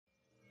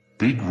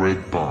Big Red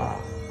Barn.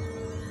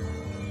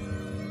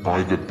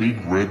 By the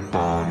big red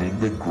barn in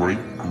the great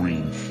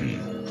green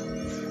field,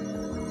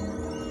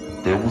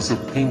 there was a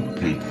pink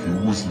pig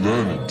who was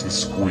learning to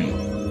squeal.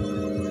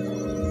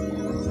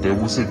 There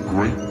was a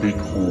great big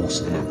horse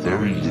and a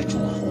very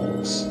little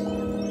horse.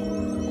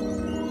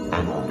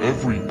 And on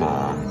every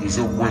barn is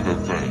a weather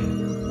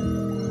vane.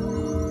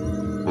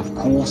 Of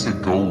course, a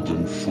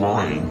golden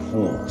flying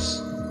horse.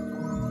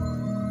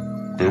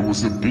 There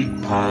was a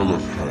big pile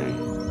of hay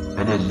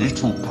and a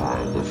little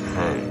pile of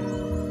hay.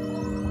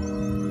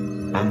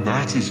 And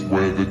that is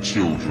where the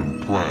children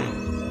play.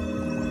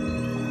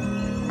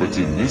 But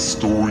in this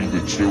story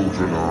the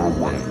children are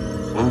away,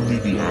 only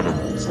the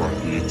animals are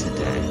here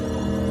today.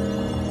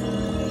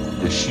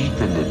 The sheep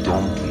and the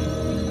donkey,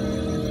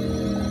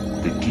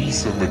 the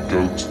geese and the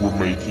goats were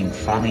making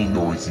funny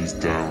noises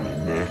down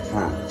in their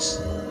throats.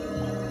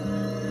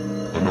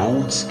 An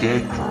old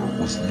scarecrow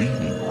was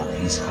leaning on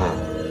his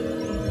hoe,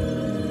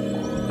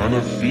 and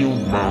a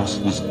field mouse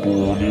was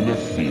born in a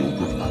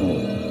field of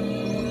corn.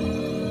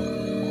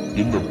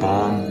 In the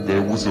barn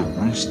there was a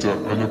rooster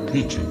and a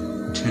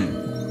pigeon, too,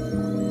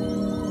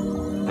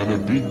 and a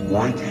big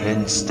white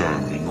hen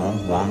standing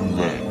on one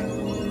leg,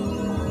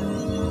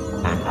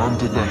 and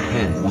under the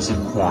hen was a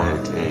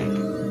quiet egg.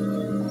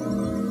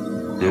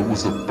 There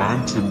was a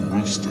bantam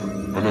rooster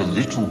and a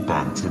little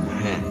bantam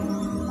hen,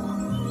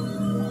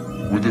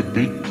 with a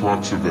big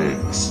clutch of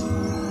eggs.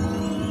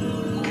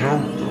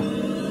 Count them.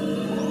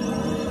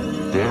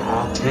 There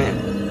are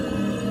 10.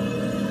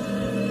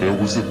 There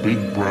was a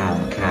big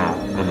brown cow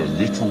and a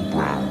little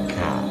brown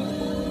cow.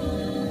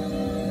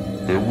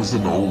 There was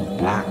an old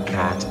black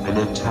cat and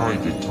a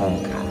tiger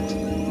tomcat.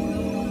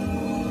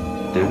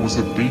 There was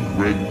a big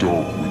red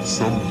dog with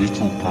some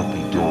little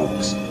puppy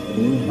dogs,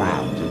 all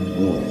round and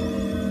warm.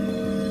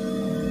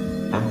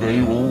 And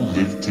they all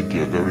lived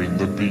together in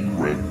the big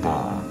red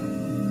barn.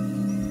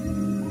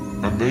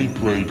 And they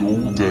played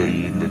all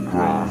day in the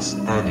grass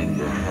and in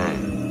the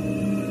hay.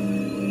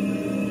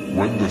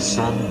 When the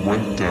sun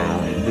went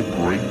down in the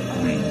great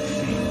green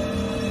field,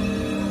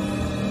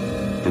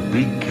 the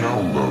big cow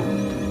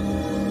lowed,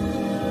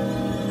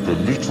 the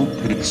little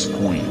pig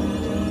squealed,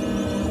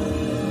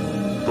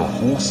 the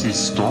horses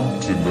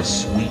stomped in the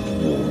sweet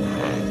warm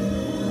hay,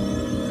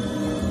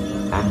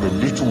 and the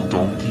little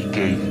donkey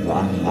gave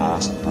one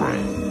last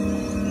bray.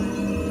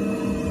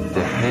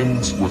 The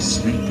hens were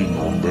sleeping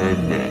on their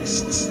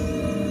nests.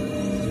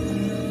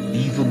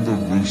 Even the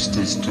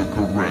roosters took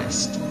a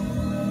rest.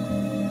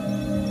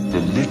 The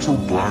little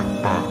black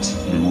bats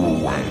flew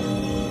away,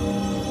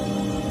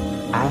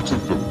 out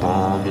of the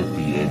barn at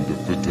the end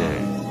of the day.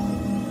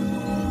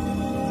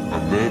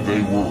 And there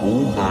they were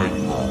all night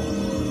long,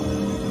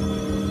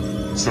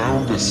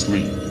 sound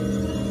asleep,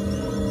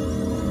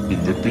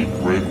 in the big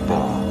red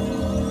barn.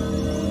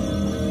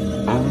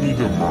 Only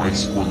the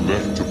mice were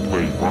left to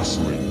play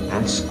rustling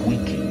and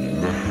squeaking in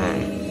the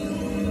hay,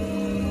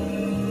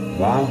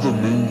 while the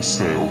moon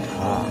sailed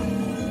high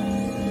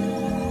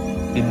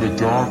in the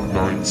dark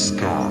night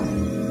sky.